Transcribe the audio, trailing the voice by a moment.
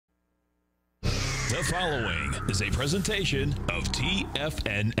The following is a presentation of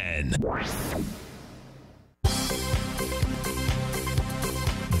TFNN.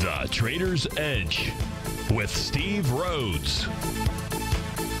 The Trader's Edge with Steve Rhodes.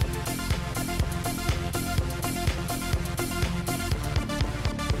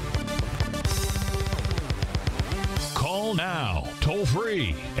 Call now, toll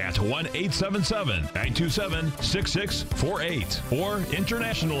free at 1-877-927-6648 or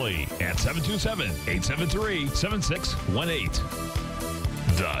internationally at 727-873-7618.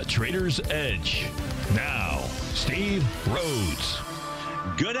 The Trader's Edge. Now, Steve Rhodes.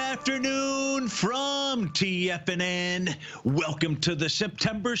 Good afternoon from TFNN. Welcome to the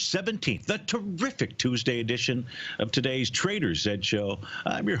September 17th, the terrific Tuesday edition of today's Trader's Edge show.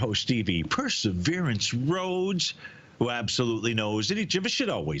 I'm your host, Stevie Perseverance Rhodes, who absolutely knows that each of us should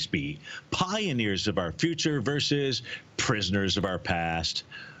always be pioneers of our future versus prisoners of our past.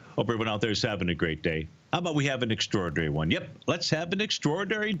 Hope everyone out there is having a great day. How about we have an extraordinary one? Yep, let's have an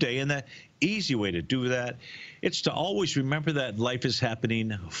extraordinary day. And the easy way to do that, it's to always remember that life is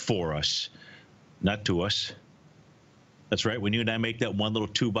happening for us, not to us. That's right. When you and I make that one little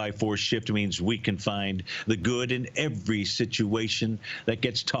 2x4 shift, it means we can find the good in every situation that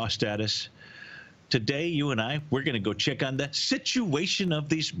gets tossed at us. Today, you and I, we're going to go check on the situation of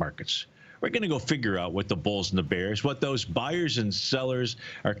these markets. We're going to go figure out what the bulls and the bears, what those buyers and sellers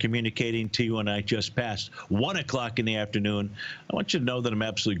are communicating to you and I just past 1 o'clock in the afternoon. I want you to know that I'm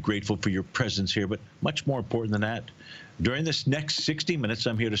absolutely grateful for your presence here, but much more important than that, during this next 60 minutes,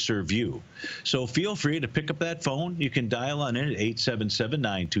 I'm here to serve you. So feel free to pick up that phone. You can dial on in at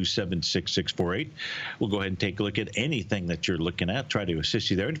 877-927-6648. We'll go ahead and take a look at anything that you're looking at, try to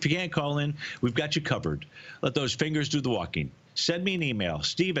assist you there. And if you can't call in, we've got you covered. Let those fingers do the walking. Send me an email,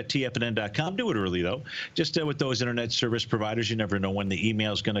 steve@tfnn.com. Do it early, though. Just with those internet service providers, you never know when the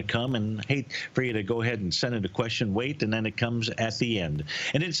email is going to come. And hate for you to go ahead and send in a question, wait, and then it comes at the end.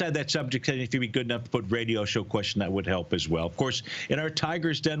 And inside that subject, if you'd be good enough to put radio show question, that would help as well. Of course, in our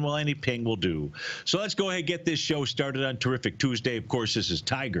Tiger's Den, well, any ping will do. So let's go ahead and get this show started on Terrific Tuesday. Of course, this is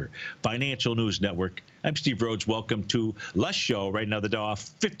Tiger Financial News Network. I'm Steve Rhodes. Welcome to Lush Show. Right now, the Dow off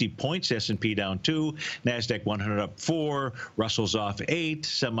 50 points, S&P down 2, NASDAQ 100 up 4, Russell's off 8,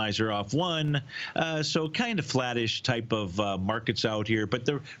 semis are off 1. So kind of flattish type of markets out here. But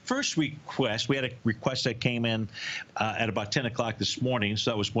the first request, we had a request that came in at about 10 o'clock this morning.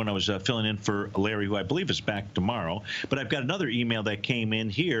 So that was when I was filling in for Larry, who I believe is back tomorrow. But I've got another email that came in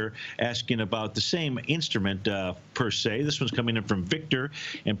here asking about the same instrument per se. This one's coming in from Victor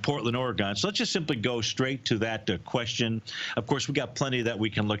in Portland, Oregon. So let's just simply go straight to that question. Of course, we got plenty that we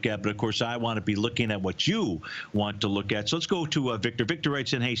can look at, but of course, I want to be looking at what you want to look at. So let's go to Victor. Victor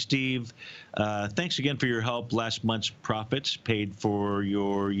writes in, hey, Steve, thanks again for your help. Last month's profits paid for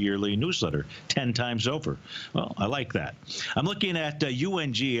your yearly newsletter 10 times over. Well, I like that. I'm looking at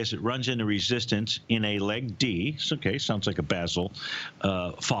UNG as it runs into resistance in a leg D. It's okay, sounds like a Basel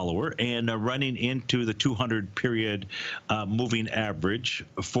follower, and running into the 200 period moving average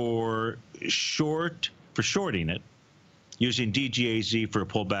for shorting it, using DGAZ for a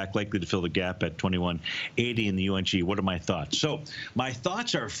pullback, likely to fill the gap at 2180 in the UNG. What are my thoughts? So my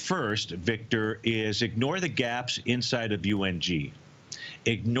thoughts are, first, Victor, is ignore the gaps inside of UNG.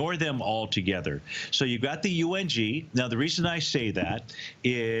 Ignore them altogether. So you've got the UNG. Now, the reason I say that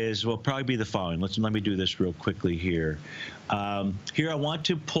is, well, probably be the following. Let me do this real quickly here. Here, I want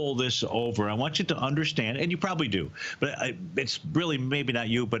to pull this over. I want you to understand, and you probably do, but it's really maybe not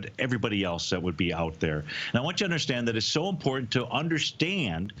you, but everybody else that would be out there. And I want you to understand that it's so important to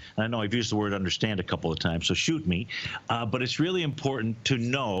understand, and I know I've used the word understand a couple of times, so shoot me, but it's really important to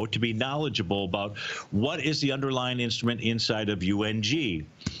know, to be knowledgeable about what is the underlying instrument inside of UNG.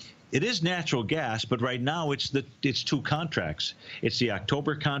 It is natural gas, but right now it's two contracts. It's the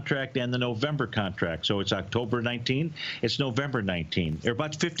October contract and the November contract. So it's October 19, it's November 19. They're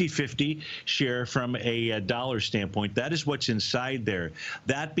about 50-50 share from a dollar standpoint. That is what's inside there.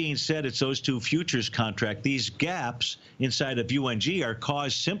 That being said, it's those two futures contract. These gaps inside of UNG are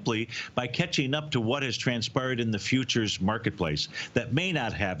caused simply by catching up to what has transpired in the futures marketplace that may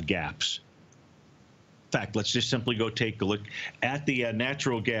not have gaps. fact, let's just simply go take a look at the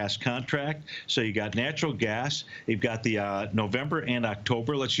natural gas contract. So you got natural gas. You've got the November and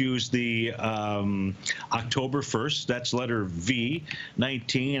October. Let's use the October 1st. That's letter V,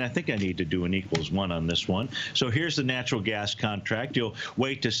 19. I think I need to do an equals 1 on this one. So here's the natural gas contract. You'll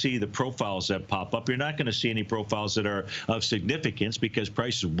wait to see the profiles that pop up. You're not going to see any profiles that are of significance because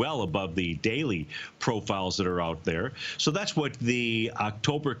price is well above the daily profiles that are out there. So that's what the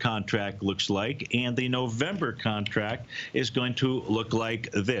October contract looks like. And the November contract is going to look like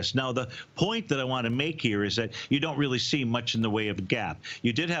this. Now, the point that I want to make here is that you don't really see much in the way of a gap.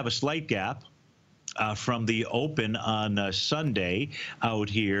 You did have a slight gap from the open on Sunday out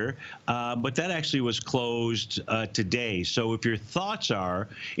here, but that actually was closed today. So if your thoughts are,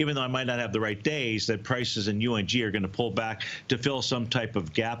 even though I might not have the right days, that prices in UNG are going to pull back to fill some type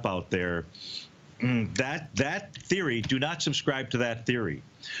of gap out there, that theory, do not subscribe to that theory.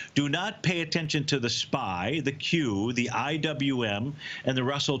 Do not pay attention to the SPY, the Q, the IWM, and the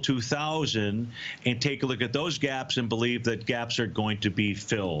Russell 2000 and take a look at those gaps and believe that gaps are going to be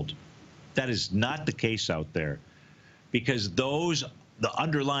filled. That is not the case out there, because the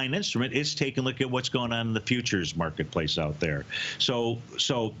underlying instrument is taking a look at what's going on in the futures marketplace out there. So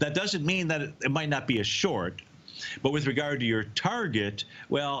that doesn't mean that it might not be a short. But with regard to your target,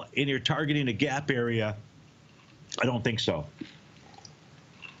 well, in your targeting a gap area, I don't think so.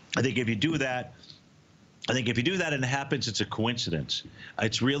 I think if you do that, and it happens, it's a coincidence.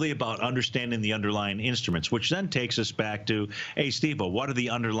 It's really about understanding the underlying instruments, which then takes us back to, hey, Steve, what are the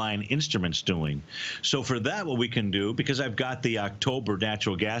underlying instruments doing? So for that, what we can do, because I've got the October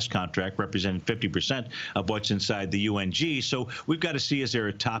natural gas contract representing 50% of what's inside the UNG, so we've got to see, is there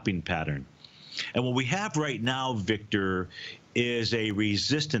a topping pattern? And what we have right now, Victor, is a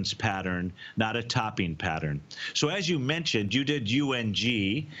resistance pattern, not a topping pattern. So as you mentioned, you did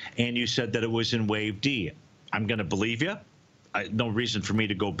UNG, and you said that it was in wave D. I'm going to believe you. No reason for me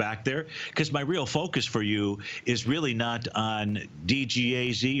to go back there, because my real focus for you is really not on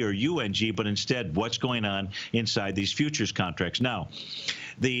DGAZ or UNG, but instead what's going on inside these futures contracts. Now,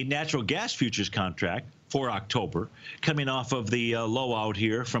 the natural gas futures contract for October, coming off of the low out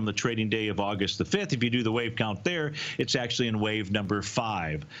here from the trading day of August the 5th. If you do the wave count there, it's actually in wave number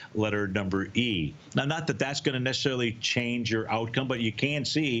 5, letter number E. Now, not that that's going to necessarily change your outcome, but you can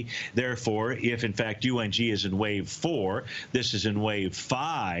see, therefore, if in fact UNG is in wave 4, this is in wave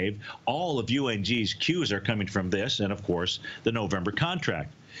 5, all of UNG's Qs are coming from this, and of course, the November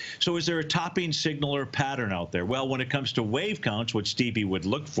contract. So is there a topping signal or pattern out there? Well, when it comes to wave counts, what Stevie would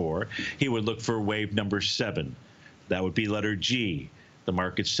look for, he would look for wave number 7. That would be letter G. The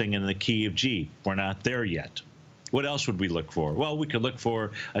market's singing in the key of G. We're not there yet. What else would we look for? Well, we could look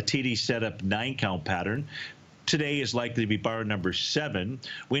for a TD setup 9-count pattern. Today is likely to be bar number 7.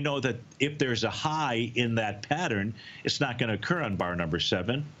 We know that if there's a high in that pattern, it's not going to occur on bar number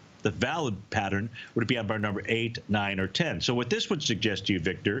 7. The valid pattern would be on bar number 8, 9, or 10. So what this would suggest to you,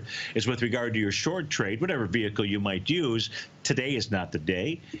 Victor, is with regard to your short trade, whatever vehicle you might use, today is not the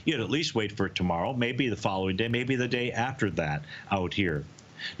day. You'd at least wait for tomorrow, maybe the following day, maybe the day after that out here.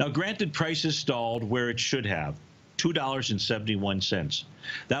 Now, granted, prices stalled where it should have. $2.71.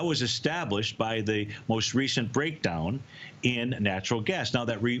 That was established by the most recent breakdown in natural gas. Now,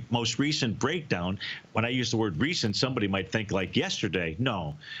 that most recent breakdown, when I use the word recent, somebody might think like yesterday.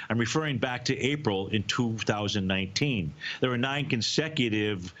 No, I'm referring back to April in 2019. There were 9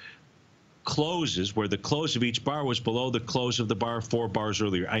 consecutive closes where the close of each bar was below the close of the bar 4 bars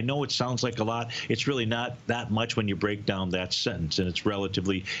earlier. I know it sounds like a lot. It's really not that much when you break down that sentence, and it's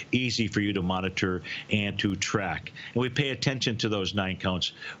relatively easy for you to monitor and to track. And we pay attention to those 9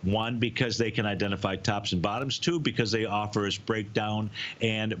 counts. 1, because they can identify tops and bottoms. 2, because they offer us breakdown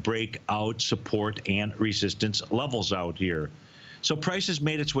and breakout support and resistance levels out here. So prices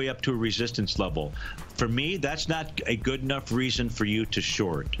made its way up to a resistance level. For me, that's not a good enough reason for you to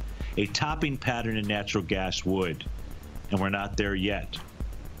short. A topping pattern in natural gas would, and we're not there yet.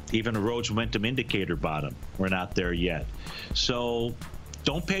 Even a Rhodes momentum indicator bottom, we're not there yet. So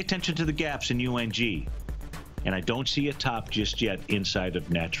don't pay attention to the gaps in UNG. And I don't see a top just yet inside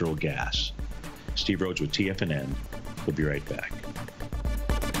of natural gas. Steve Rhodes with TFNN. We'll be right back.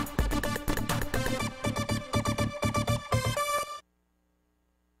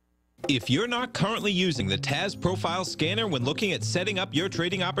 If you're not currently using the TAS Profile Scanner when looking at setting up your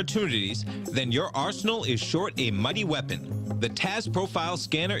trading opportunities, then your arsenal is short a mighty weapon. The TAS Profile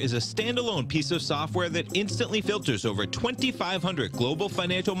Scanner is a standalone piece of software that instantly filters over 2,500 global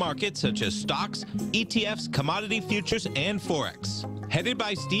financial markets such as stocks, ETFs, commodity futures, and Forex. Headed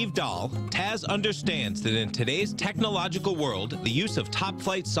by Steve Dahl, TAS understands that in today's technological world, the use of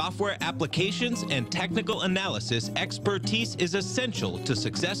top-flight software applications and technical analysis expertise is essential to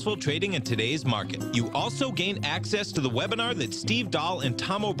successful trading trading in today's market. You also gain access to the webinar that Steve Dahl and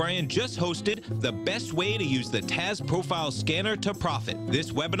Tom O'Brien just hosted, The Best Way to Use the TAS Profile Scanner to Profit.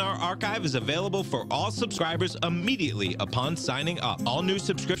 This webinar archive is available for all subscribers immediately upon signing up. All new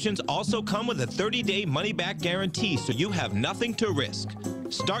subscriptions also come with a 30-day money-back guarantee, so you have nothing to risk.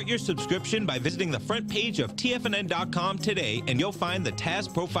 Start your subscription by visiting the front page of TFNN.com today, and you'll find the TAS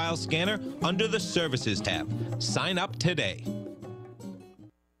Profile Scanner under the Services tab. Sign up today.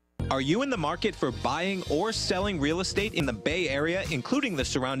 Are you in the market for buying or selling real estate in the Bay Area, including the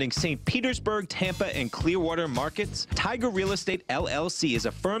surrounding St. Petersburg, Tampa, and Clearwater markets? Tiger Real Estate LLC is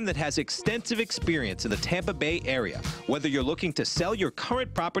a firm that has extensive experience in the Tampa Bay area. Whether you're looking to sell your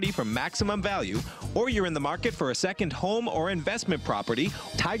current property for maximum value, or you're in the market for a second home or investment property,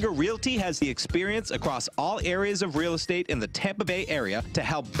 Tiger Realty has the experience across all areas of real estate in the Tampa Bay area to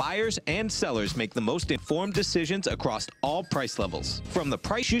help buyers and sellers make the most informed decisions across all price levels. From the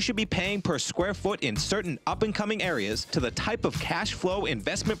price you should be paying per square foot in certain up-and-coming areas to the type of cash flow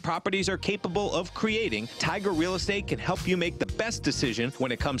investment properties are capable of creating, Tiger Real Estate can help you make the best decision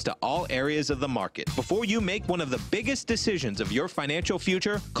when it comes to all areas of the market. Before you make one of the biggest decisions of your financial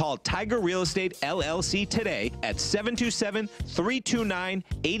future, call Tiger Real Estate LLC today at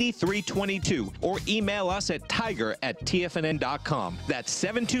 727-329-8322 or email us at tiger@tfnn.com. That's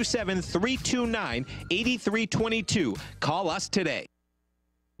 727-329-8322. Call us today.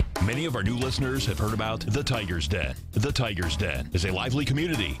 Many of our new listeners have heard about The Tiger's Den. The Tiger's Den is a lively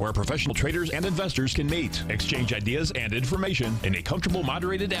community where professional traders and investors can meet, exchange ideas and information in a comfortable,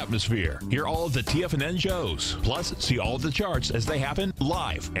 moderated atmosphere. Hear all of the TFNN shows, plus see all of the charts as they happen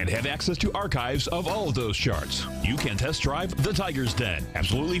live and have access to archives of all of those charts. You can test drive The Tiger's Den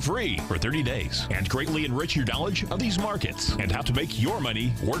absolutely free for 30 days and greatly enrich your knowledge of these markets and how to make your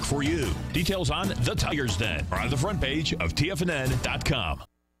money work for you. Details on The Tiger's Den are on the front page of TFNN.com.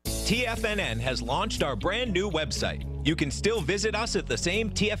 TFNN has launched our brand new website. You can still visit us at the same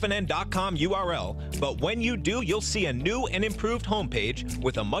TFNN.com URL, but when you do, you'll see a new and improved homepage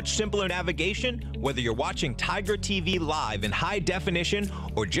with a much simpler navigation, whether you're watching Tiger TV live in high definition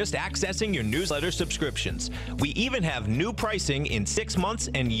or just accessing your newsletter subscriptions. We even have new pricing in 6 months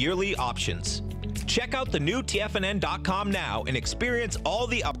and yearly options. Check out the new TFNN.com now and experience all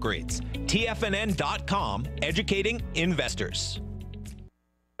the upgrades. TFNN.com, educating investors.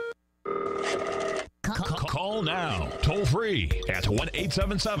 Call now, toll free at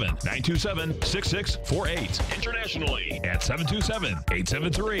 1-877-927-6648. Internationally at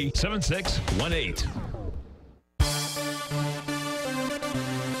 727-873-7618.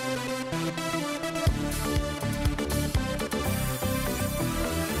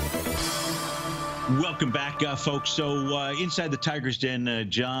 Welcome back, folks. So inside the Tiger's Den,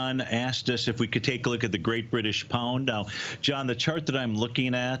 John asked us if we could take a look at the Great British Pound. Now, John, the chart that I'm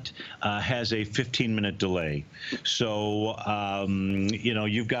looking at has a 15-minute delay. So, you know,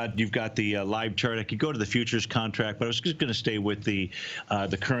 you've got the live chart. I could go to the futures contract, but I was just going to stay with the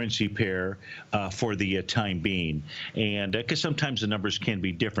currency pair for the time being, and because sometimes the numbers can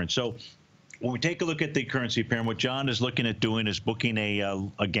be different. So when we take a look at the currency pair, and what John is looking at doing is booking a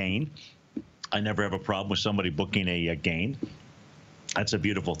gain. I never have a problem with somebody booking a gain. That's a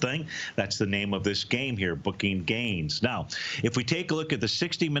beautiful thing. That's the name of this game here, booking gains. Now, if we take a look at the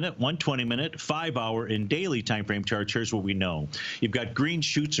 60-minute, 120-minute, 5-hour, and daily time frame charts, here's what we know. You've got green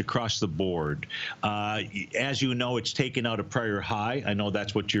shoots across the board. As you know, it's taken out a prior high. I know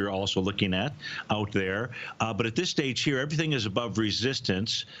that's what you're also looking at out there. But at this stage here, everything is above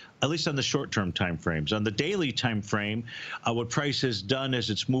resistance, at least on the short-term time frames. On the daily time frame, what price has done is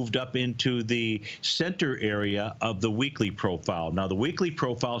it's moved up into the center area of the weekly profile. Now, the weekly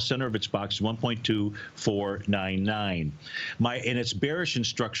profile center of its box is 1.2499. And it's bearish in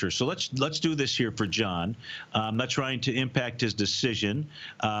structure. So let's do this here for John. I'm not trying to impact his decision.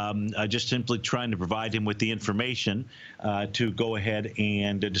 Just simply trying to provide him with the information to go ahead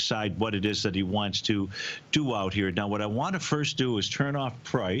and decide what it is that he wants to do out here. Now, what I want to first do is turn off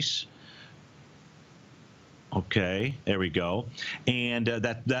price. Okay, there we go. And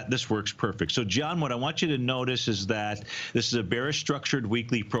this works perfect. So, John, what I want you to notice is that this is a bearish structured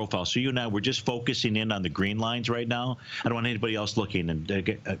weekly profile. So you and I, we're just focusing in on the green lines right now. I don't want anybody else looking. And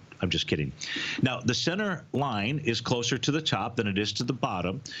I'm just kidding. Now, the center line is closer to the top than it is to the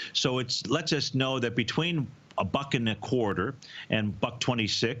bottom. So it lets us know that between $1.25 and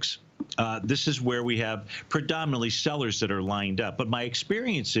 $1.26, this is where we have predominantly sellers that are lined up. But my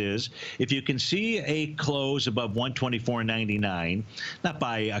experience is if you can see a close above 124.99, not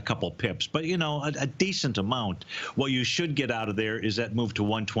by a couple pips, but, you know, a decent amount, what you should get out of there is that move to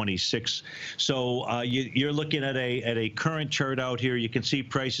 126. So you're looking at a current chart out here. You can see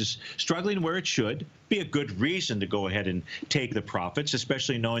prices struggling where it should. Be a good reason to go ahead and take the profits,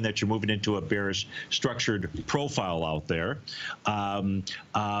 especially knowing that you're moving into a bearish structured profile out there.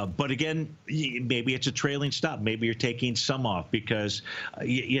 But again, maybe it's a trailing stop. Maybe you're taking some off because,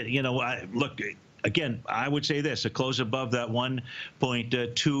 you know, look, again, I would say this, a close above that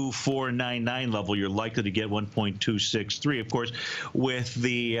 1.2499 level, you're likely to get 1.263. Of course, with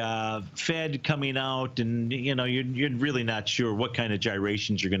the Fed coming out and, you know, you're really not sure what kind of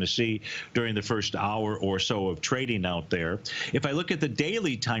gyrations you're going to see during the first hour or so of trading out there. If I look at the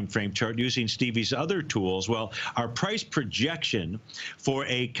daily time frame chart using Stevie's other tools, well, our price projection for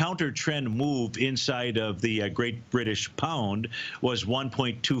a counter trend move inside of the Great British Pound was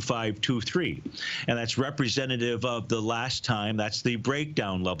 1.2523. And that's representative of the last time. That's the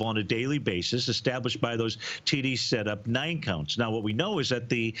breakdown level on a daily basis established by those TD setup 9 counts. Now, what we know is that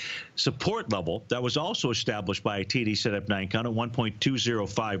the support level that was also established by a TD setup 9 count at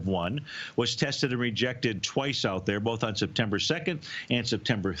 1.2051 was tested and rejected twice out there, both on September 2nd and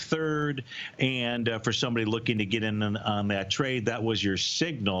September 3rd. And for somebody looking to get in on that trade, that was your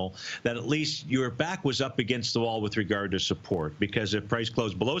signal that at least your back was up against the wall with regard to support. Because if price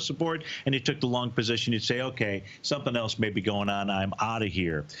closed below support and you took the long position, you'd say, okay, something else may be going on. I'm out of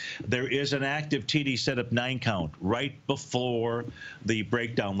here. There is an active TD setup 9 count right before the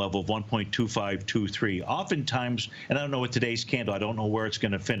breakdown level of 1.2523. Oftentimes, and I don't know what today's candle, I don't know where it's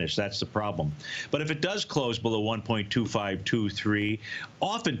going to finish. That's the problem. But if it does close below 1.2523,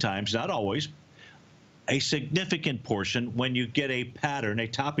 oftentimes, not always, a significant portion, when you get a pattern, a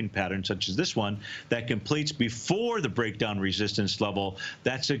topping pattern such as this one that completes before the breakdown resistance level,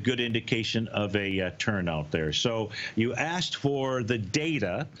 that's a good indication of a turn out there. So you asked for the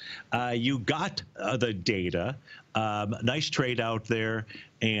data, you got the data. Nice trade out there,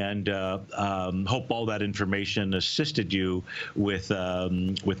 and hope all that information assisted you with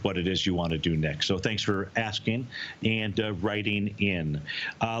what it is you want to do next. So thanks for asking and writing in.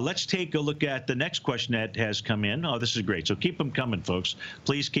 Let's take a look at the next question that has come in. Oh, this is great. So keep them coming, folks.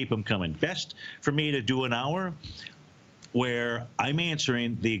 Please keep them coming. Best for me to do an hour where I'm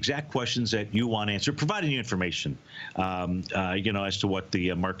answering the exact questions that you want answered, providing you information, you know, as to what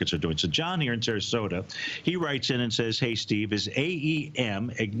the markets are doing. So John here in Sarasota, he writes in and says, hey, Steve, is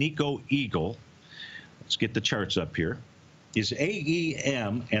AEM, Agnico Eagle, let's get the charts up here, is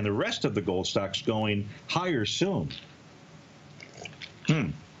AEM and the rest of the gold stocks going higher soon?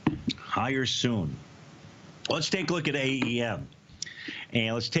 Higher soon. Let's take a look at AEM.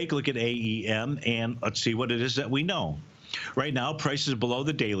 And let's take a look at AEM, and let's see what it is that we know. Right now, price is below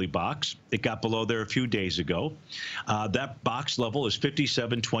the daily box. It got below there a few days ago. That box level is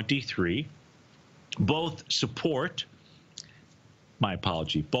 57.23. Both support, my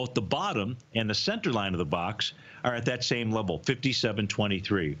apology, both the bottom and the center line of the box are at that same level,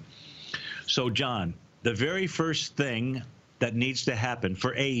 57.23. So, John, the very first thing that needs to happen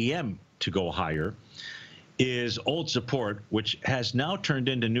for AEM to go higher is old support, which has now turned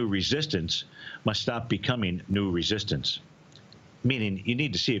into new resistance, must stop becoming new resistance. Meaning you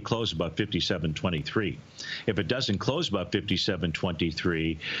need to see it close above 57.23. If it doesn't close above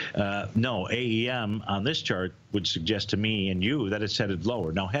 57.23, no, AEM on this chart would suggest to me and you that it's headed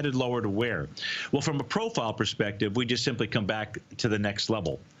lower. Now, headed lower to where? Well, from a profile perspective, we just simply come back to the next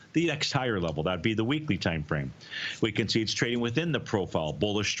level. The next higher level, that'd be the weekly time frame. We can see it's trading within the profile,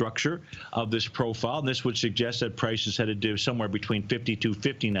 bullish structure of this profile. And this would suggest that price is headed to somewhere between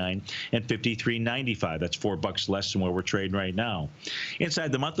 52.59 and 53.95. That's $4 less than where we're trading right now.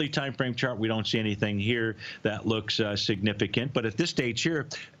 Inside the monthly time frame chart, we don't see anything here that looks significant. But at this stage here,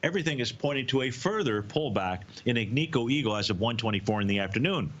 everything is pointing to a further pullback in Agnico Eagle as of 1:24 in the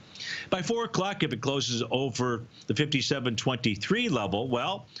afternoon. By 4 o'clock, if it closes over the 57.23 level,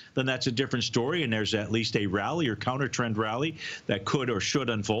 well, then that's a different story, and there's at least a rally or counter trend rally that could or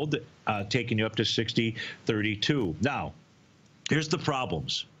should unfold, taking you up to 60.32. Now, here's the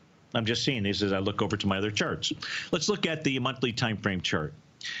problems. I'm just seeing these as I look over to my other charts. Let's look at the monthly time frame chart.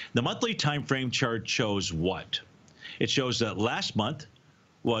 The monthly time frame chart shows what? It shows that last month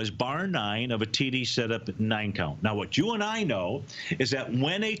was bar 9 of a TD setup 9 count. Now, what you and I know is that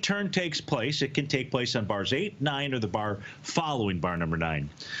when a turn takes place, it can take place on bars 8, 9, or the bar following bar number 9.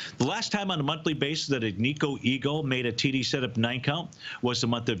 The last time on a monthly basis that Agnico Eagle made a TD setup 9 count was the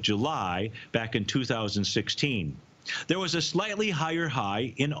month of July back in 2016. There was a slightly higher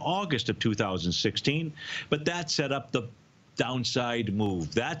high in August of 2016, but that set up the downside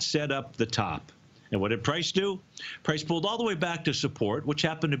move. That set up the top. And what did price do? Price pulled all the way back to support, which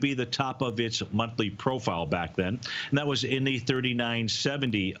happened to be the top of its monthly profile back then. And that was in the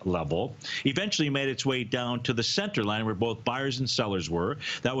 39.70 level. Eventually made its way down to the center line where both buyers and sellers were.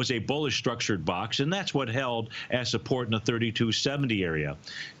 That was a bullish structured box, and that's what held as support in the 32.70 area.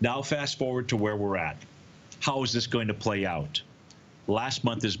 Now fast forward to where we're at. How is this going to play out? Last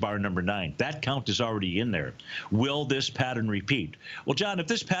month is bar number 9. That count is already in there. Will this pattern repeat? Well, John, if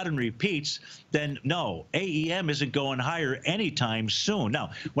this pattern repeats, then no, AEM isn't going higher anytime soon.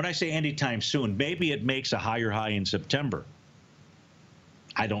 Now, when I say anytime soon, maybe it makes a higher high in September.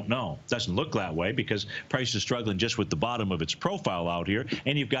 I don't know. Doesn't look that way because price is struggling just with the bottom of its profile out here,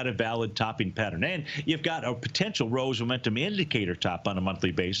 and you've got a valid topping pattern, and you've got a potential Rhodes momentum indicator top on a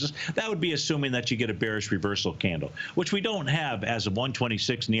monthly basis. That would be assuming that you get a bearish reversal candle, which we don't have as of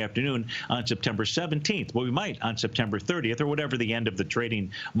 1:26 in the afternoon on September 17th. Well, we might on September 30th or whatever the end of the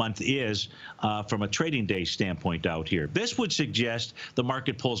trading month is from a trading day standpoint out here. This would suggest the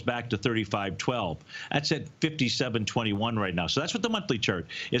market pulls back to 35.12. That's at 57.21 right now. So that's what the monthly chart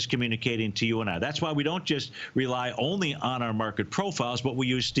is communicating to you and I. That's why we don't just rely only on our market profiles, but we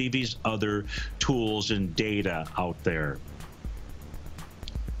use Stevie's other tools and data out there.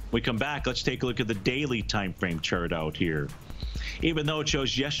 We come back, let's take a look at the daily time frame chart out here. Even though it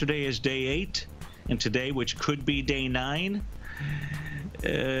shows yesterday as day 8 and today, which could be day 9,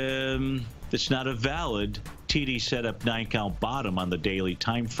 it's not a valid TD setup 9-count bottom on the daily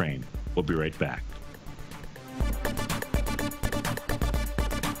time frame. We'll be right back.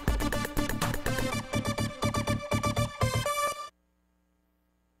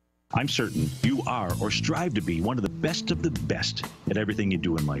 I'm certain you are or strive to be one of the best at everything you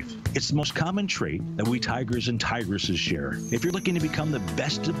do in life. It's the most common trait that we tigers and tigresses share. If you're looking to become the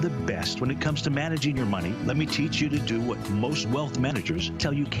best of the best when it comes to managing your money, let me teach you to do what most wealth managers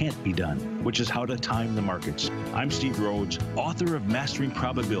tell you can't be done, which is how to time the markets. I'm Steve Rhodes, author of Mastering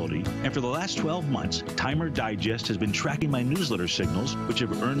Probability, and for the last 12 months, Timer Digest has been tracking my newsletter signals, which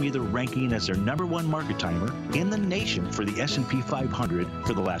have earned me the ranking as their #1 market timer in the nation for the S&P 500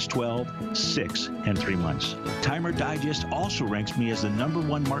 for the last 12, 6, and 3 months. Timer Digest also ranks me as the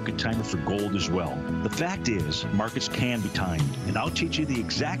 #1 market timer for gold as well. The fact is, markets can be timed, and I'll teach you the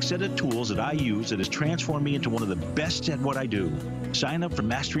exact set of tools that I use that has transformed me into one of the best at what I do. Sign up for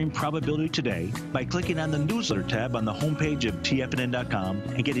Mastering Probability today by clicking on the newsletter tab on the homepage of TFNN.com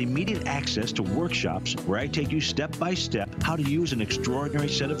and get immediate access to workshops where I take you step by step how to use an extraordinary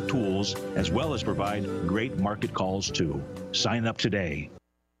set of tools as well as provide great market calls too. Sign up today.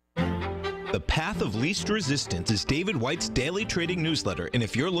 The Path of Least Resistance is David White's daily trading newsletter, and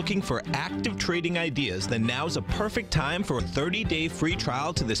if you're looking for active trading ideas, then now's a perfect time for a 30-day free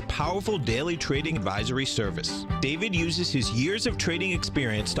trial to this powerful daily trading advisory service. David uses his years of trading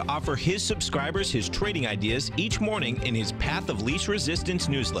experience to offer his subscribers his trading ideas each morning in his Path of Least Resistance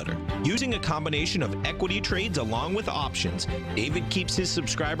newsletter. Using a combination of equity trades along with options, David keeps his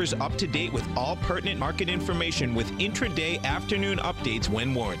subscribers up to date with all pertinent market information with intraday afternoon updates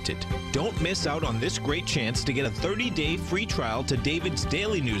when warranted. Don't miss out on this great chance to get a 30-day free trial to David's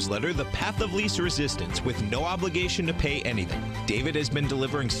daily newsletter, The Path of Least Resistance, with no obligation to pay anything. David has been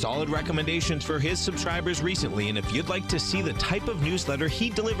delivering solid recommendations for his subscribers recently, and if you'd like to see the type of newsletter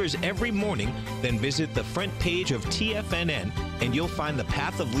he delivers every morning, then visit the front page of TFNN and you'll find The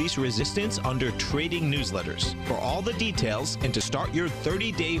Path of Least Resistance under Trading Newsletters. For all the details and to start your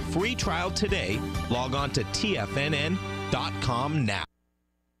 30-day free trial today, log on to TFNN.com now.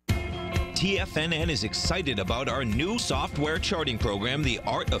 TFNN is excited about our new software charting program, The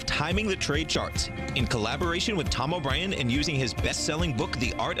Art of Timing the Trade Charts. In collaboration with Tom O'Brien and using his best-selling book,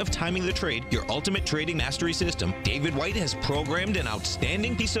 The Art of Timing the Trade, Your Ultimate Trading Mastery System, David White has programmed an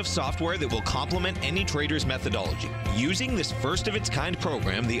outstanding piece of software that will complement any trader's methodology. Using this first-of-its-kind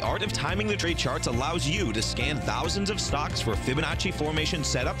program, The Art of Timing the Trade Charts allows you to scan thousands of stocks for Fibonacci formation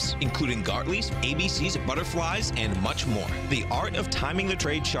setups, including Gartley's, ABC's, butterflies, and much more. The Art of Timing the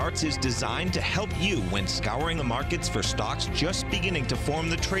Trade Charts is designed to help you when scouring the markets for stocks just beginning to form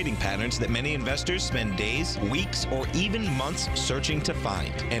the trading patterns that many investors spend days, weeks, or even months searching to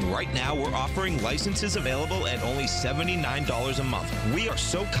find. And right now, we're offering licenses available at only $79 a month. We are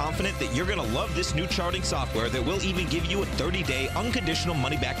so confident that you're going to love this new charting software that will even give you a 30-day unconditional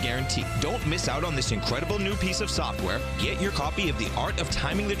money-back guarantee. Don't miss out on this incredible new piece of software. Get your copy of The Art of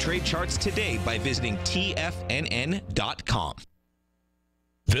Timing the Trade Charts today by visiting TFNN.com.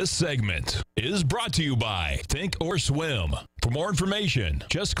 This segment is brought to you by Think or Swim. For more information,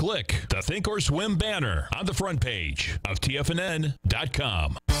 just click the Think or Swim banner on the front page of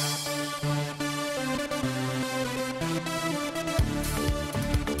TFNN.com.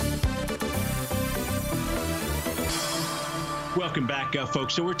 Welcome back,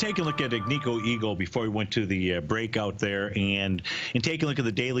 folks. So we're taking a look at Agnico Eagle before we went to the breakout there, and taking a look at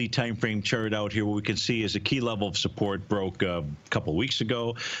the daily time frame chart out here. What we can see is a key level of support broke a couple weeks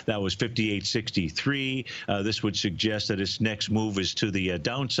ago. That was 58.63. This would suggest that its next move is to the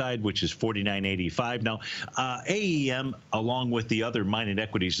downside, which is 49.85. Now, AEM, along with the other mining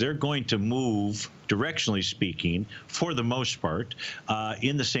equities, they're going to move, directionally speaking, for the most part,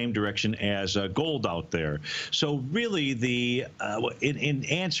 in the same direction as gold out there. So really, in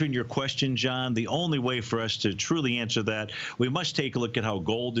answering your question, John, the only way for us to truly answer that, we must take a look at how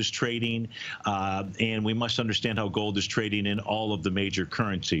gold is trading, and we must understand how gold is trading in all of the major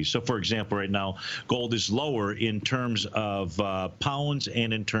currencies. So, for example, right now, gold is lower in terms of pounds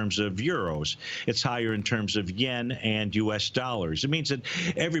and in terms of euros. It's higher in terms of yen and U.S. dollars. It means that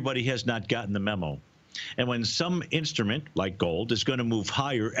everybody has not gotten the memo. And when some instrument, like gold, is going to move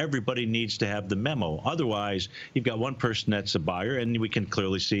higher, everybody needs to have the memo. Otherwise, you've got one person that's a buyer, and we can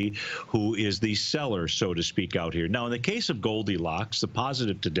clearly see who is the seller, so to speak, out here. Now, in the case of Goldilocks, the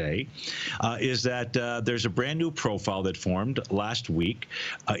positive today is that there's a brand new profile that formed last week.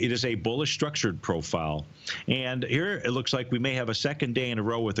 It is a bullish structured profile. And here it looks like we may have a second day in a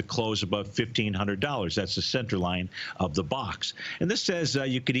row with a close above $1,500. That's the center line of the box. And this says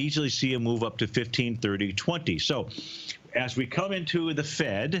you could easily see a move up to 15.30.20. So as we come into the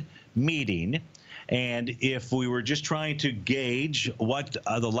Fed meeting, and if we were just trying to gauge what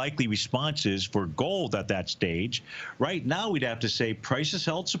the likely response is for gold at that stage, right now we'd have to say prices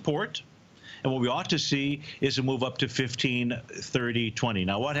held support. And what we ought to see is a move up to 15.30.20.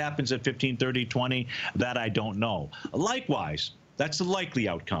 Now, what happens at 15.30.20? That I don't know. Likewise, that's the likely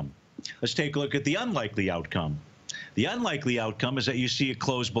outcome. Let's take a look at the unlikely outcome. The unlikely outcome is that you see a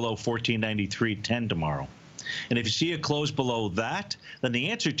close below 14.93.10 tomorrow. And if you see a close below that, then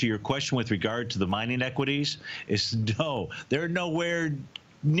the answer to your question with regard to the mining equities is no. They're nowhere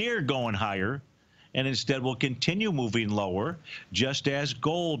near going higher, and instead will continue moving lower, just as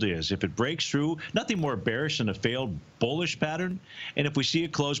gold is. If it breaks through, nothing more bearish than a failed bullish pattern. And if we see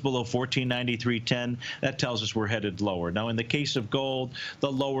it close below 14.93.10, that tells us we're headed lower. Now, in the case of gold,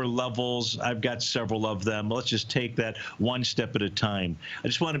 the lower levels, I've got several of them. Let's just take that one step at a time. I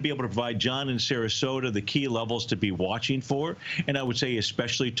just want to be able to provide John in Sarasota the key levels to be watching for, and I would say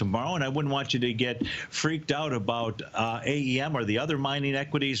especially tomorrow. And I wouldn't want you to get freaked out about AEM or the other mining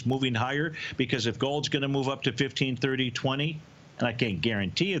equities moving higher, because if gold's going to move up to 15.30.20, and I can't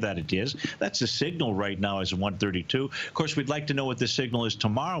guarantee you that it is. That's the signal right now is 132. Of course, we'd like to know what the signal is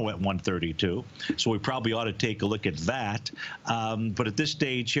tomorrow at 132, so we probably ought to take a look at that. But at this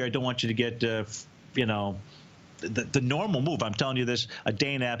stage here, I don't want you to get, you know, the normal move, I'm telling you this a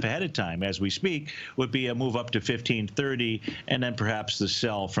day and a half ahead of time as we speak, would be a move up to 15.30, and then perhaps the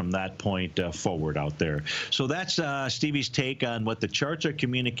sell from that point forward out there. So that's Stevie's take on what the charts are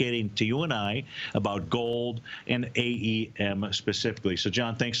communicating to you and I about gold and AEM specifically. So,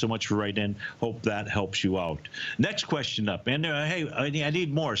 John, thanks so much for writing in. Hope that helps you out. Next question up. And, hey, I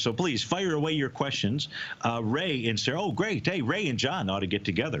need more, so please fire away your questions. Ray in Sarasota. Oh, great. Hey, Ray and John ought to get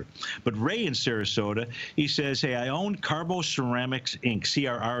together. But Ray in Sarasota, he says, hey, I own Carbo Ceramics Inc.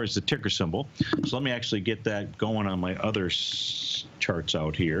 CRR is the ticker symbol. So let me actually get that going on my other charts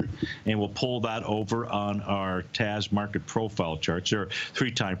out here, and we'll pull that over on our TAS market profile charts. There are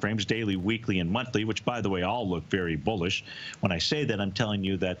 3 time frames, daily, weekly, and monthly, which, by the way, all look very bullish. When I say that, I'm telling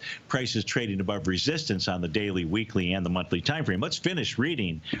you that price is trading above resistance on the daily, weekly, and the monthly time frame. Let's finish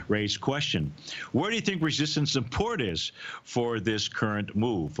reading Ray's question. Where do you think resistance support is for this current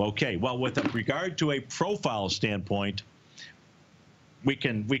move? Okay, well, with regard to a profile standpoint, we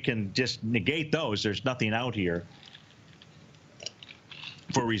can just negate those. There's nothing out here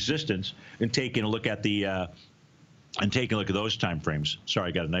for resistance, and taking a look at the those time frames. Sorry,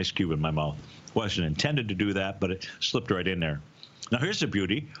 I got an ice cube in my mouth. Wasn't intended to do that, but it slipped right in there. Now here's the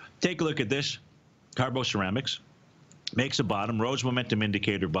beauty. Take a look at this. Carbo Ceramics makes a bottom, Rhodes momentum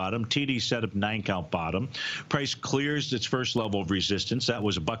indicator bottom, TD setup 9-count bottom. Price clears its first level of resistance. That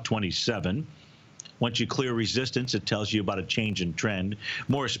was $127. Once you clear resistance, it tells you about a change in trend.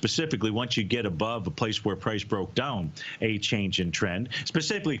 More specifically, once you get above a place where price broke down, a change in trend.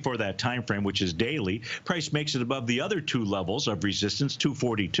 Specifically for that time frame, which is daily, price makes it above the other 2 levels of resistance,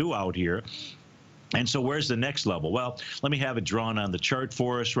 242 out here. And so where's the next level? Well, let me have it drawn on the chart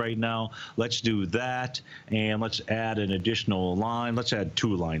for us right now. Let's do that, and let's add an additional line. Let's add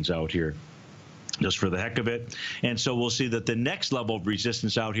 2 lines out here, just for the heck of it. And so we'll see that the next level of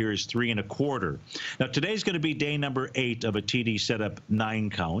resistance out here is 3 1/4. Now, today's going to be day number 8 of a TD setup 9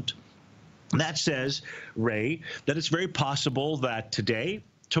 count. That says, Ray, that it's very possible that today,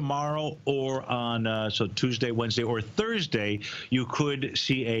 tomorrow, or on so Tuesday, Wednesday, or Thursday, you could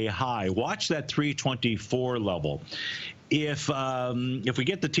see a high. Watch that 324 level. If we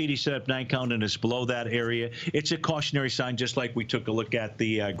get the TD setup 9 count and it's below that area, it's a cautionary sign, just like we took a look at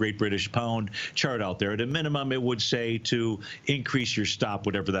the Great British Pound chart out there. At a minimum, it would say to increase your stop,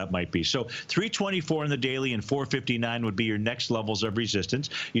 whatever that might be. So 324 in the daily and 459 would be your next levels of resistance.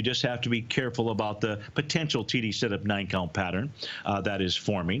 You just have to be careful about the potential TD setup 9 count pattern that is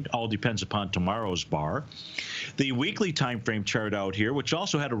forming. All depends upon tomorrow's bar. The weekly time frame chart out here, which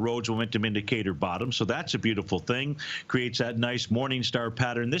also had a Rhodes momentum indicator bottom, so that's a beautiful thing. Creates that nice morning star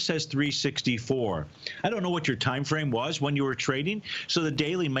pattern. This says 364. I don't know what your time frame was when you were trading, so the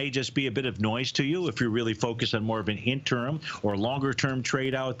daily may just be a bit of noise to you if you're really focused on more of an interim or longer term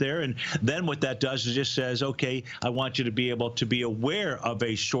trade out there. And then what that does is just says, okay, I want you to be able to be aware of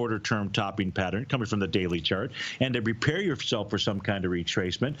a shorter term topping pattern coming from the daily chart and to prepare yourself for some kind of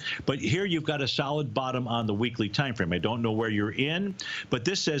retracement. But here you've got a solid bottom on the weekly time frame. I don't know where you're in, but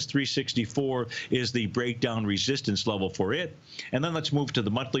this says 364 is the breakdown resistance level for it. And then let's move to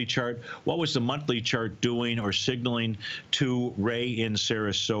the monthly chart. What was the monthly chart doing or signaling to Ray in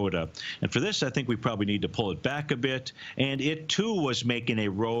Sarasota? And for this, I think we probably need to pull it back a bit. And it too was making a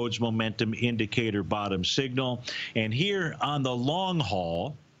Rhodes momentum indicator bottom signal. And here on the long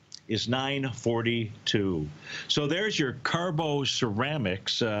haul is 942. So there's your Carbo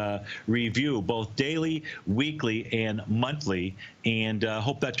Ceramics review, both daily, weekly, and monthly. And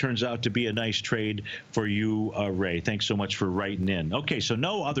hope that turns out to be a nice trade for you, Ray. Thanks so much for writing in. Okay, so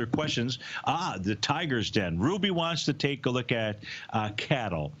no other questions. The Tiger's Den. Ruby wants to take a look at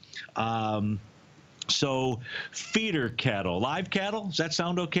cattle. So feeder cattle, live cattle, does that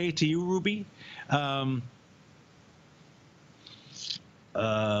sound okay to you, Ruby? I'm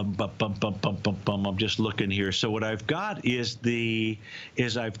just looking here. So what I've got is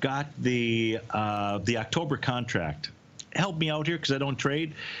I've got the October contract. Help me out here because I don't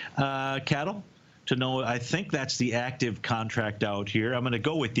trade cattle to know. I think that's the active contract out here. I'm going to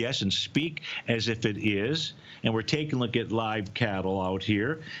go with yes and speak as if it is. And we're taking a look at live cattle out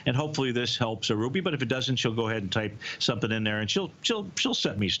here, and hopefully this helps Ruby. But if it doesn't, she'll go ahead and type something in there, and she'll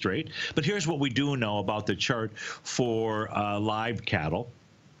set me straight. But here's what we do know about the chart for live cattle,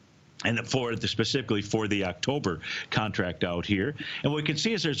 and specifically for the October contract out here. And what we can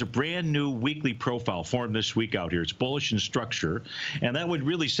see is there's a brand new weekly profile formed this week out here. It's bullish in structure, and that would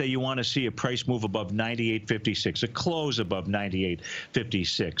really say you want to see a price move above 98.56, a close above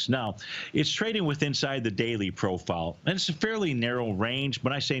 98.56. Now, it's trading with inside the daily profile, and it's a fairly narrow range.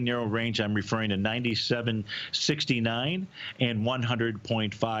 When I say narrow range, I'm referring to 97.69 and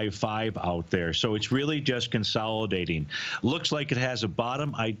 100.55 out there. So it's really just consolidating. Looks like it has a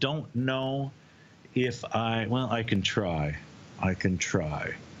bottom. I don't know if I can try.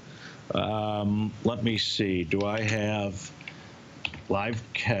 Let me see. Do I have live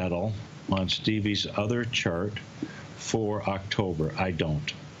cattle on Stevie's other chart for October? I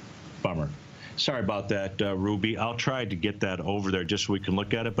don't. Bummer. Sorry about that, Ruby. I'll try to get that over there just so we can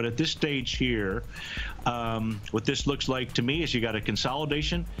look at it. But at this stage here, what this looks like to me is you got a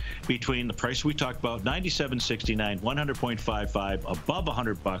consolidation between the price we talked about, 97.69, 100.55, above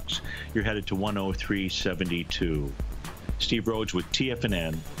 $100. You're headed to 103.72. Steve Rhodes with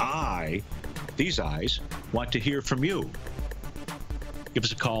TFNN. These eyes, want to hear from you. Give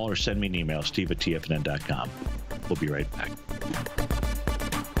us a call or send me an email, steve@tfnn.com. We'll be right back.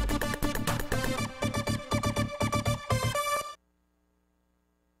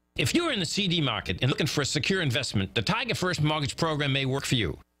 If you're in the CD market and looking for a secure investment, the Tiger First Mortgage Program may work for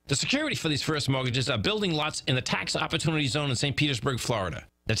you. The security for these first mortgages are building lots in the tax opportunity zone in St. Petersburg, Florida.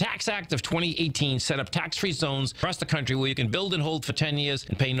 The Tax Act of 2018 set up tax-free zones across the country where you can build and hold for 10 years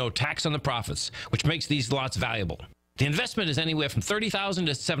and pay no tax on the profits, which makes these lots valuable. The investment is anywhere from $30,000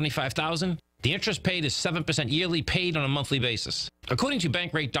 to $75,000. The interest paid is 7% yearly, paid on a monthly basis. According to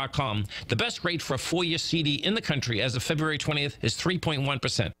Bankrate.com, the best rate for a 4-year CD in the country as of February 20th is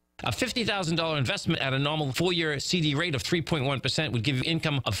 3.1%. A $50,000 investment at a normal 4-year CD rate of 3.1% would give you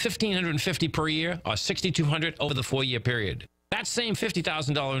income of $1,550 per year or $6,200 over the 4-year period. That same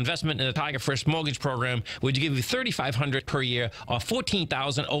 $50,000 investment in the Tiger First Mortgage Program would give you $3,500 per year or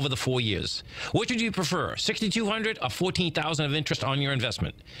 $14,000 over the 4 years. Which would you prefer, $6,200 or $14,000 of interest on your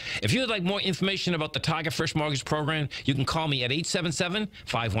investment? If you would like more information about the Tiger First Mortgage Program, you can call me at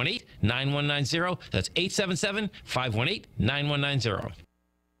 877-518-9190. That's 877-518-9190.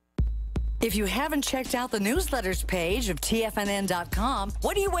 If you haven't checked out the newsletters page of TFNN.com,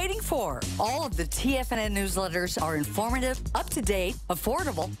 what are you waiting for? All of the TFNN newsletters are informative, up-to-date,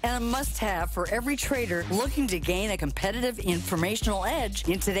 affordable, and a must-have for every trader looking to gain a competitive informational edge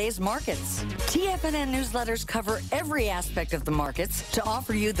in today's markets. TFNN newsletters cover every aspect of the markets to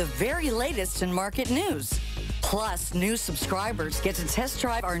offer you the very latest in market news. Plus, new subscribers get to test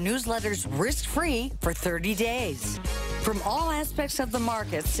drive our newsletters risk-free for 30 days. From all aspects of the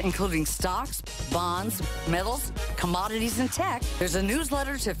markets, including stocks, bonds, metals, commodities, and tech, there's a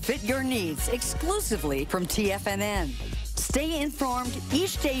newsletter to fit your needs exclusively from TFNN. Stay informed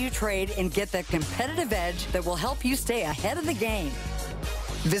each day you trade and get that competitive edge that will help you stay ahead of the game.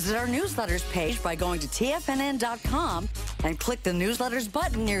 Visit our newsletters page by going to TFNN.com and click the newsletters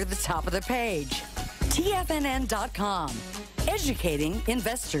button near the top of the page. TFNN.com, educating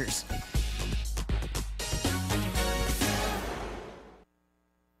investors.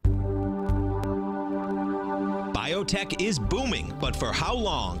 Biotech is booming, but for how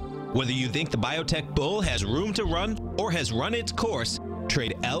long? Whether you think the biotech bull has room to run or has run its course,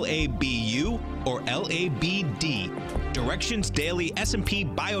 trade LABU or LABD. Directions Daily S&P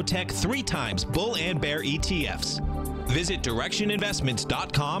Biotech 3 times bull and bear ETFs. Visit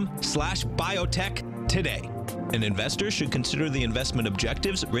directioninvestments.com/biotech today. An investor should consider the investment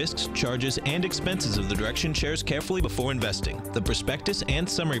objectives, risks, charges, and expenses of the Direction shares carefully before investing. The prospectus and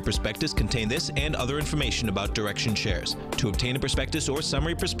summary prospectus contain this and other information about Direction shares. To obtain a prospectus or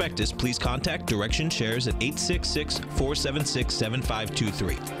summary prospectus, please contact Direction shares at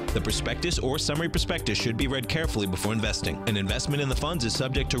 866-476-7523. The prospectus or summary prospectus should be read carefully before investing. An investment in the funds is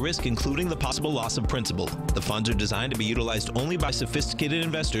subject to risk, including the possible loss of principal. The funds are designed to be utilized only by sophisticated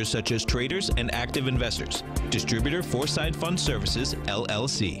investors such as traders and active investors. Distributor Foreside Fund Services,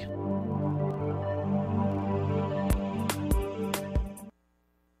 LLC.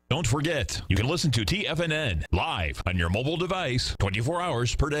 Don't forget, you can listen to TFNN live on your mobile device 24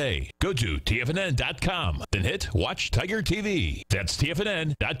 hours per day. Go to TFNN.com, then hit Watch Tiger TV. That's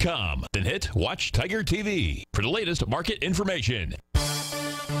TFNN.com, then hit Watch Tiger TV for the latest market information.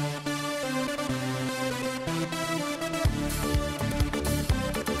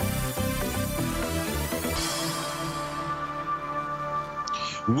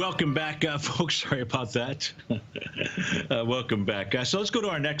 Welcome back, folks. Sorry about that. Welcome back. So let's go to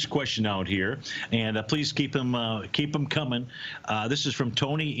our next question out here, and please keep them coming. This is from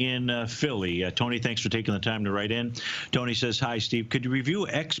Tony in Philly. Tony, thanks for taking the time to write in. Tony says, "Hi, Steve. Could you review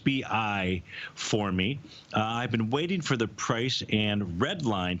XBI for me? I've been waiting for the price and red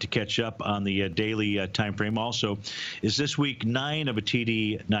line to catch up on the daily time frame. Also, is this week 9 of a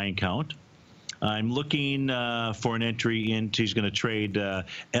TD 9 count? I'm looking for an entry into, he's going to trade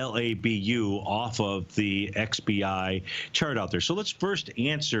LABU off of the XBI chart out there. So let's first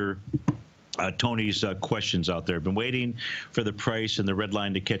answer Tony's questions out there. I've been waiting for the price and the red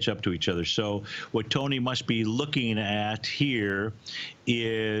line to catch up to each other. So what Tony must be looking at here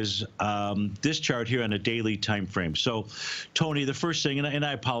is this chart here on a daily time frame. So, Tony, the first thing, and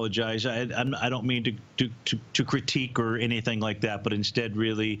I apologize, I don't mean to critique or anything like that, but instead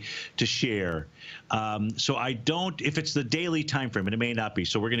really to share. So I don't, if it's the daily time frame, and it may not be,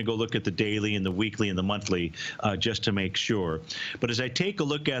 so we're going to go look at the daily and the weekly and the monthly just to make sure. But as I take a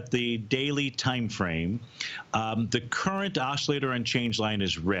look at the daily time frame, the current oscillator and change line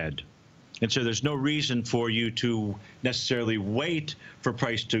is red. And so there's no reason for you to necessarily wait for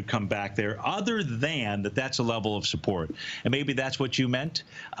price to come back there, other than that's a level of support. And maybe that's what you meant,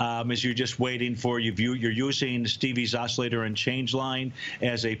 is you're just waiting for, you're using Stevie's oscillator and change line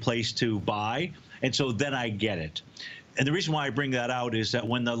as a place to buy. And so then I get it. And the reason why I bring that out is that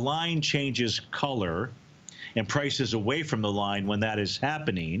when the line changes color and price is away from the line, when that is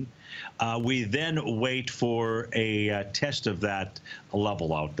happening, we then wait for a test of that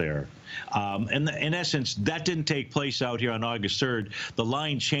level out there. And in essence, that didn't take place out here on August 3rd. The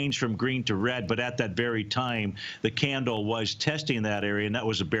line changed from green to red, but at that very time, the candle was testing that area, and that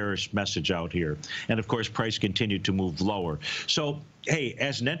was a bearish message out here. And of course, price continued to move lower. So, hey,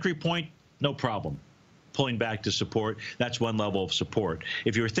 as an entry point, no problem. Pulling back to support, that's one level of support.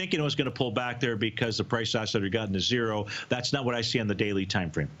 If you were thinking it was going to pull back there because the price oscillator got into zero, that's not what I see on the daily time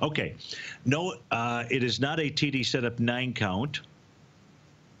frame. Okay, no, it is not a TD setup 9 count.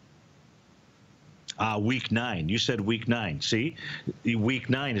 Week 9. You said week 9. See, week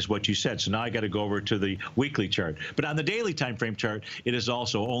 9 is what you said. So now I got to go over to the weekly chart. But on the daily time frame chart, it is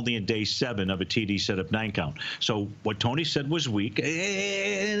also only in day 7 of a TD setup 9 count. So what Tony said was weak.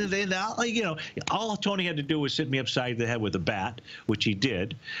 And you know, all Tony had to do was hit me upside the head with a bat, which he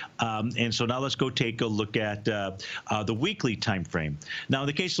did. And so now let's go take a look at the weekly time frame. Now, in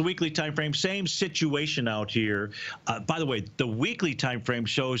the case of the weekly time frame, same situation out here. By the way, the weekly time frame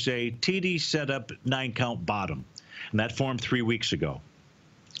shows a TD setup 9 count bottom, and that formed 3 weeks ago.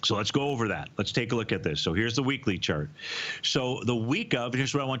 So let's go over that. Let's take a look at this. So here's the weekly chart. So the week of,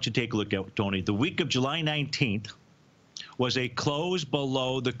 here's what I want you to take a look at, Tony. The week of July 19th was a close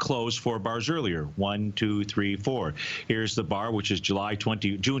below the close 4 bars earlier. 1, 2, 3, 4. Here's the bar, which is June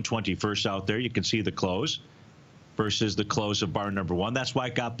 21st out there. You can see the close versus the close of bar number 1. That's why I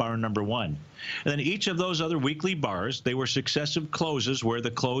got bar number 1. And then each of those other weekly bars, they were successive closes where the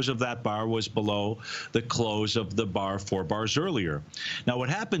close of that bar was below the close of the bar 4 bars earlier. Now what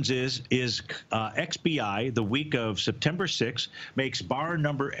happens is XBI, the week of September 6th, makes bar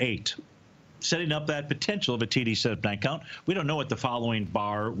number 8. Setting up that potential of a TD setup 9 count. We don't know what the following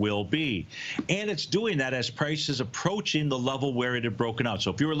bar will be. And it's doing that as price is approaching the level where it had broken out.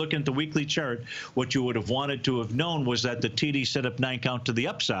 So if you were looking at the weekly chart, what you would have wanted to have known was that the TD setup 9 count to the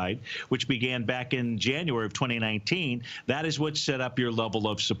upside, which began back in January of 2019, that is what set up your level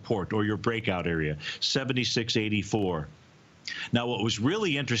of support or your breakout area, 76.84. Now, what was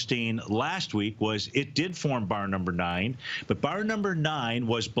really interesting last week was it did form bar number 9, but bar number 9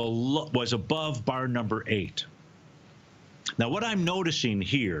 was above bar number 8. Now, what I'm noticing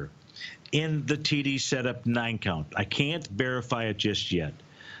here in the TD setup 9 count, I can't verify it just yet,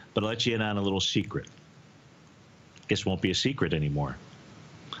 but I'll let you in on a little secret. Guess it won't be a secret anymore.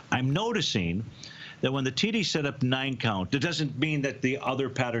 I'm noticing that when the TD setup 9 count, it doesn't mean that the other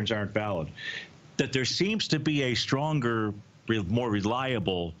patterns aren't valid, that there seems to be a stronger, more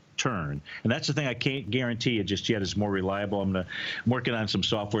reliable turn. And that's the thing I can't guarantee you just yet is more reliable. I'm working on some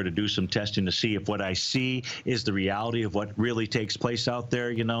software to do some testing to see if what I see is the reality of what really takes place out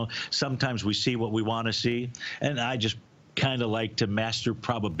there. You know, sometimes we see what we want to see, and I just kind of like to master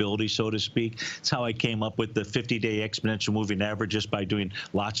probability, so to speak. It's how I came up with the 50-day exponential moving average, just by doing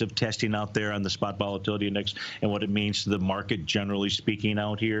lots of testing out there on the spot volatility index and what it means to the market, generally speaking,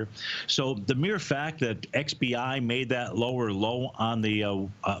 out here. So the mere fact that XBI made that lower low on the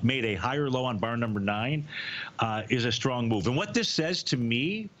made a higher low on bar number 9 is a strong move. And what this says to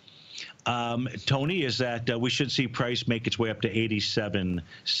me, Tony, is that we should see price make its way up to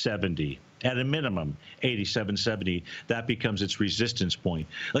 87.70. At a minimum, 87.70. That becomes its resistance point.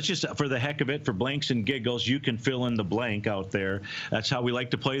 Let's just, for the heck of it, for blanks and giggles, you can fill in the blank out there. That's how we like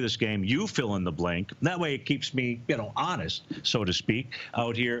to play this game. You fill in the blank. That way it keeps me, you know, honest, so to speak,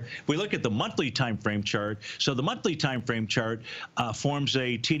 out here. If we look at the monthly time frame chart, so the monthly time frame chart forms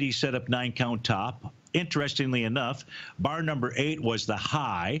a TD setup 9 count top. Interestingly enough, bar number 8 was the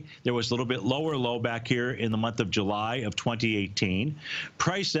high. There was a little bit lower low back here in the month of July of 2018.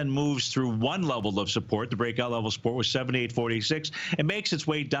 Price then moves through one level of support. The breakout level of support was 78.46 and makes its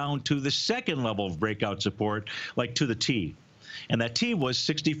way down to the second level of breakout support, like to the T. And that T was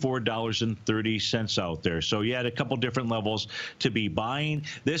 $64.30 out there. So you had a couple different levels to be buying.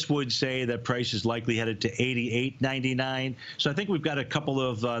 This would say that price is likely headed to $88.99. So I think we've got a couple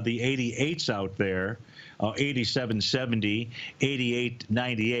of the 88s out there. 87.70,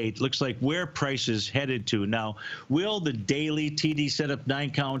 88.98. Looks like where price is headed to. Now, will the daily TD setup 9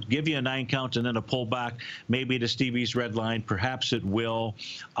 count give you a 9 count and then a pullback, maybe to Stevie's red line? Perhaps it will.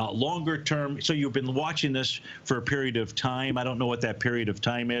 Longer term, so you've been watching this for a period of time. I don't know what that period of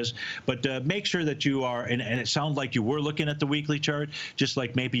time is, but make sure that you are, and it sounds like you were looking at the weekly chart, just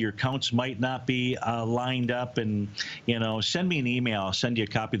like maybe your counts might not be lined up. And, you know, send me an email. I'll send you a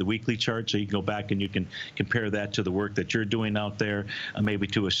copy of the weekly chart so you can go back and you can compare that to the work that you're doing out there, maybe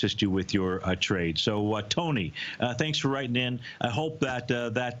to assist you with your trade. So, Tony, thanks for writing in. I hope that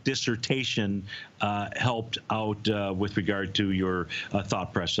that dissertation helped out with regard to your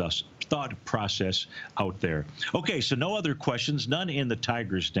thought process out there. Okay, so no other questions, none in the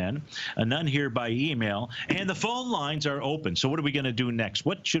Tiger's Den, none here by email, and the phone lines are open. So what are we going to do next?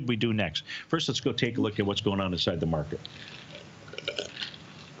 What should we do next? First, let's go take a look at what's going on inside the market.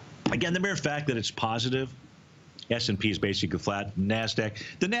 Again, the mere fact that it's positive, S&P is basically flat, NASDAQ.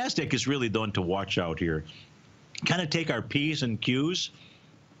 The NASDAQ is really the one to watch out here. Kind of take our P's and Q's,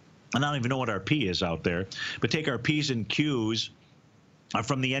 and I don't even know what our P is out there, but take our P's and Q's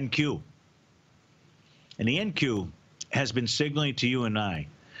from the NQ. And the NQ has been signaling to you and I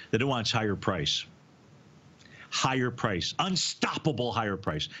that it wants higher price. higher price, unstoppable higher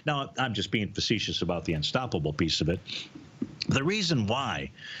price. Now, I'm just being facetious about the unstoppable piece of it. The reason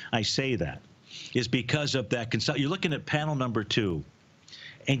why I say that is because of that. You're looking at panel number 2.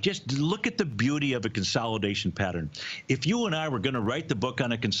 And just look at the beauty of a consolidation pattern. If you and I were going to write the book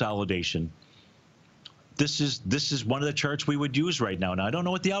on a consolidation, this is one of the charts we would use right now. Now, I don't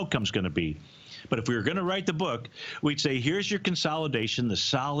know what the outcome's going to be, but if we were going to write the book, we'd say, here's your consolidation, the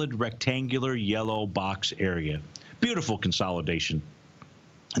solid rectangular yellow box area. Beautiful consolidation.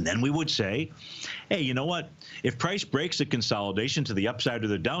 And then we would say, hey, you know what? If price breaks the consolidation to the upside or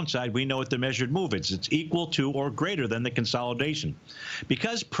the downside, we know what the measured move is. It's equal to or greater than the consolidation.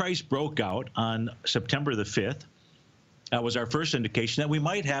 Because price broke out on September the 5th, that was our first indication that we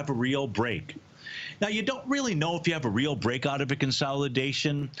might have a real break. Now, you don't really know if you have a real breakout of a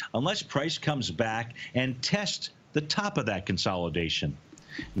consolidation unless price comes back and tests the top of that consolidation.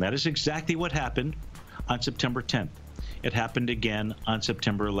 And that is exactly what happened on September 10th. It happened again on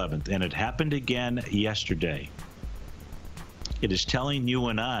September 11th, and it happened again yesterday. It is telling you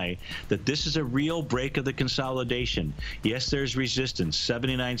and I that this is a real break of the consolidation. Yes, there's resistance,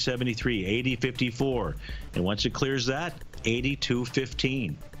 79.73, 80.54, and once it clears that,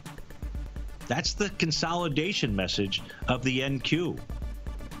 82.15. That's the consolidation message of the NQ.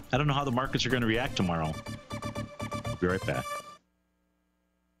 I don't know how the markets are going to react tomorrow. Be right back.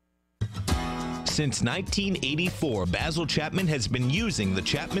 Since 1984, Basil Chapman has been using the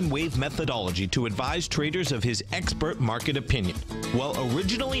Chapman Wave methodology to advise traders of his expert market opinion. While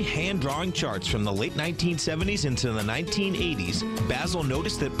originally hand-drawing charts from the late 1970s into the 1980s, Basil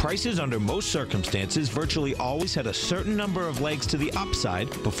noticed that prices under most circumstances virtually always had a certain number of legs to the upside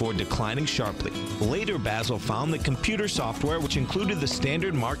before declining sharply. Later, Basil found that computer software, which included the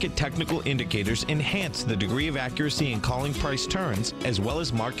standard market technical indicators, enhanced the degree of accuracy in calling price turns as well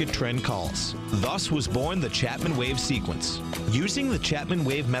as market trend calls. Thus was born the Chapman Wave sequence. Using the Chapman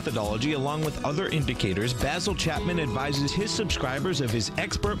Wave methodology along with other indicators, Basil Chapman advises his subscribers of his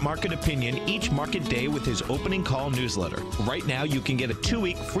expert market opinion each market day with his opening call newsletter. Right now, you can get a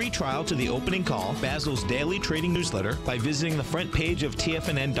 2-week free trial to the opening call, Basil's daily trading newsletter, by visiting the front page of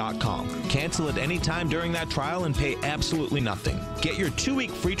TFNN.com. Cancel at any time during that trial and pay absolutely nothing. Get your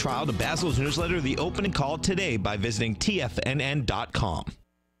 2-week free trial to Basil's newsletter, The Opening Call, today by visiting TFNN.com.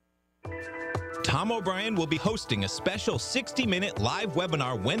 Tom O'Brien will be hosting a special 60-minute live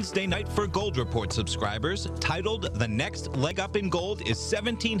webinar Wednesday night for Gold Report subscribers titled The Next Leg Up in Gold is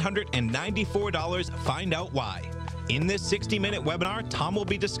 $1,794. Find out why. In this 60-minute webinar, Tom will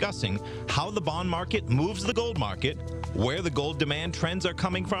be discussing how the bond market moves the gold market, where the gold demand trends are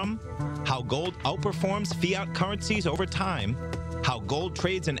coming from, how gold outperforms fiat currencies over time, how gold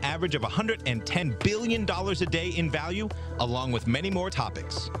trades an average of $110 billion a day in value, along with many more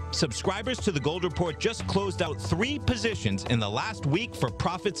topics. Subscribers to the Gold Report just closed out 3 positions in the last week for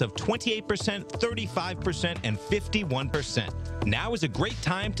profits of 28%, 35%, and 51%. Now is a great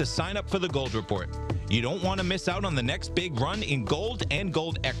time to sign up for the Gold Report. You don't want to miss out on the next big run in gold and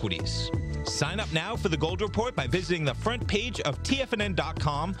gold equities. Sign up now for the Gold Report by visiting the front page of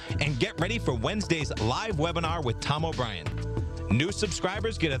TFNN.com and get ready for Wednesday's live webinar with Tom O'Brien. New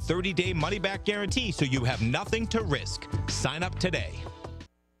subscribers get a 30-day money-back guarantee, so you have nothing to risk. Sign up today.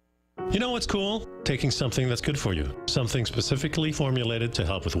 You know what's cool? Taking something that's good for you. Something specifically formulated to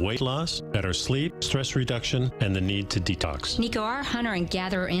help with weight loss, better sleep, stress reduction, and the need to detox. Nico, our hunter and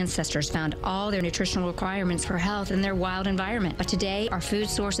gatherer ancestors found all their nutritional requirements for health in their wild environment. But today, our food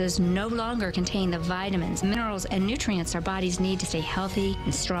sources no longer contain the vitamins, minerals, and nutrients our bodies need to stay healthy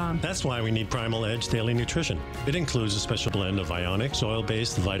and strong. That's why we need Primal Edge Daily Nutrition. It includes a special blend of ionic,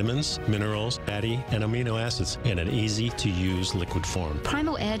 soil-based vitamins, minerals, fatty, and amino acids in an easy-to-use liquid form.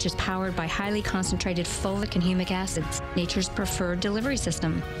 Primal Edge is powered by highly concentrated folic and humic acids, nature's preferred delivery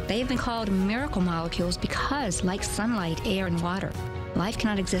system. They have been called miracle molecules because, like sunlight, air, and water, life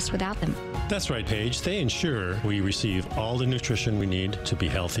cannot exist without them. That's right, Paige. They ensure we receive all the nutrition we need to be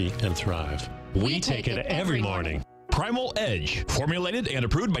healthy and thrive. We take it every morning. Primal Edge, formulated and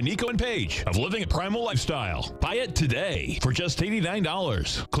approved by Nico and Paige of Living a Primal Lifestyle. Buy it today for just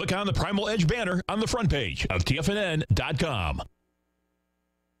 $89. Click on the Primal Edge banner on the front page of TFNN.com.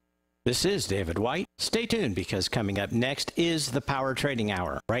 This is David White. Stay tuned because coming up next is the Power Trading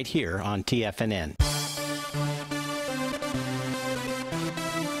Hour right here on TFNN.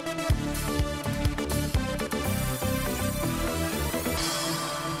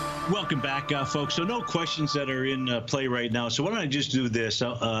 Welcome back, folks. So no questions that are in play right now. So why don't I just do this?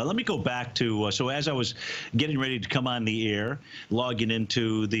 Let me go back to, so as I was getting ready to come on the air, logging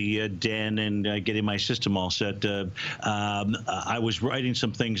into the den and getting my system all set, I was writing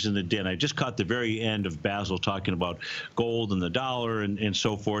some things in the den. I just caught the very end of Basil talking about gold and the dollar and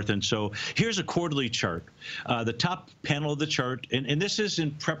so forth. And so here's a quarterly chart. The top panel of the chart, and this is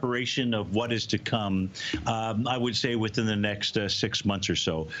in preparation of what is to come, I would say within the next 6 months or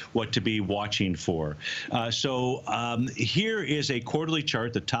so, what to be watching for. Here is a quarterly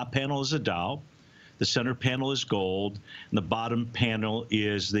chart. The top panel is a Dow. The center panel is gold, and the bottom panel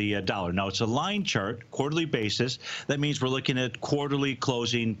is the dollar. Now, it's a line chart, quarterly basis. That means we're looking at quarterly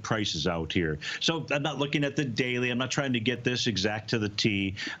closing prices out here. So I'm not looking at the daily. I'm not trying to get this exact to the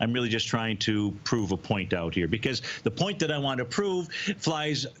T. I'm really just trying to prove a point out here, because the point that I want to prove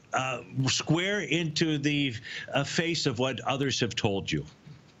flies square into the face of what others have told you.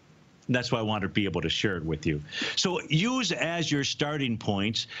 That's why I want to be able to share it with you. So use as your starting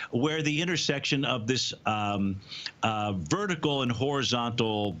points where the intersection of this vertical and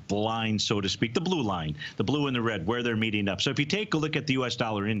horizontal line, so to speak, the blue line, the blue and the red, where they're meeting up. So if you take a look at the U.S.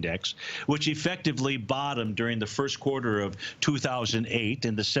 dollar index, which effectively bottomed during the first quarter of 2008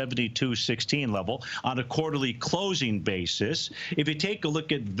 in the 72.16 level on a quarterly closing basis, if you take a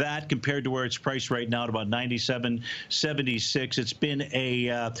look at that compared to where it's priced right now at about 97.76, it's been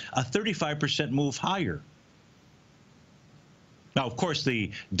a 35% move higher. Now, of course,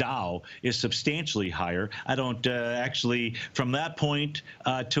 the Dow is substantially higher. I don't actually, from that point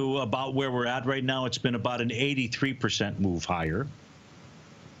to about where we're at right now, it's been about an 83% move higher.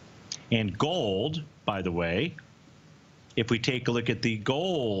 And gold, by the way, if we take a look at the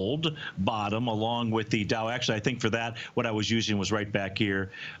gold bottom along with the Dow, actually, I think for that, what I was using was right back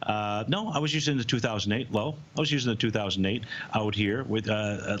here. No, I was using the 2008 low. I was using the 2008 out here with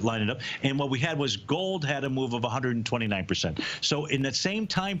lining up. And what we had was gold had a move of 129%. So in that same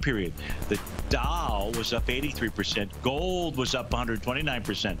time period, the Dow was up 83%. Gold was up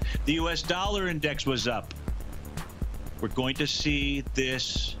 129%. The U.S. dollar index was up. We're going to see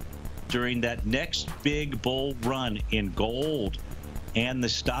this during that next big bull run in gold and the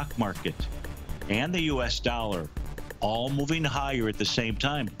stock market and the U.S. dollar, all moving higher at the same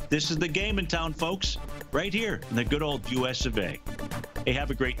time. This is the game in town, folks, right here in the good old U.S. of A. Hey,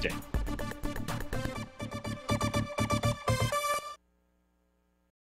 have a great day.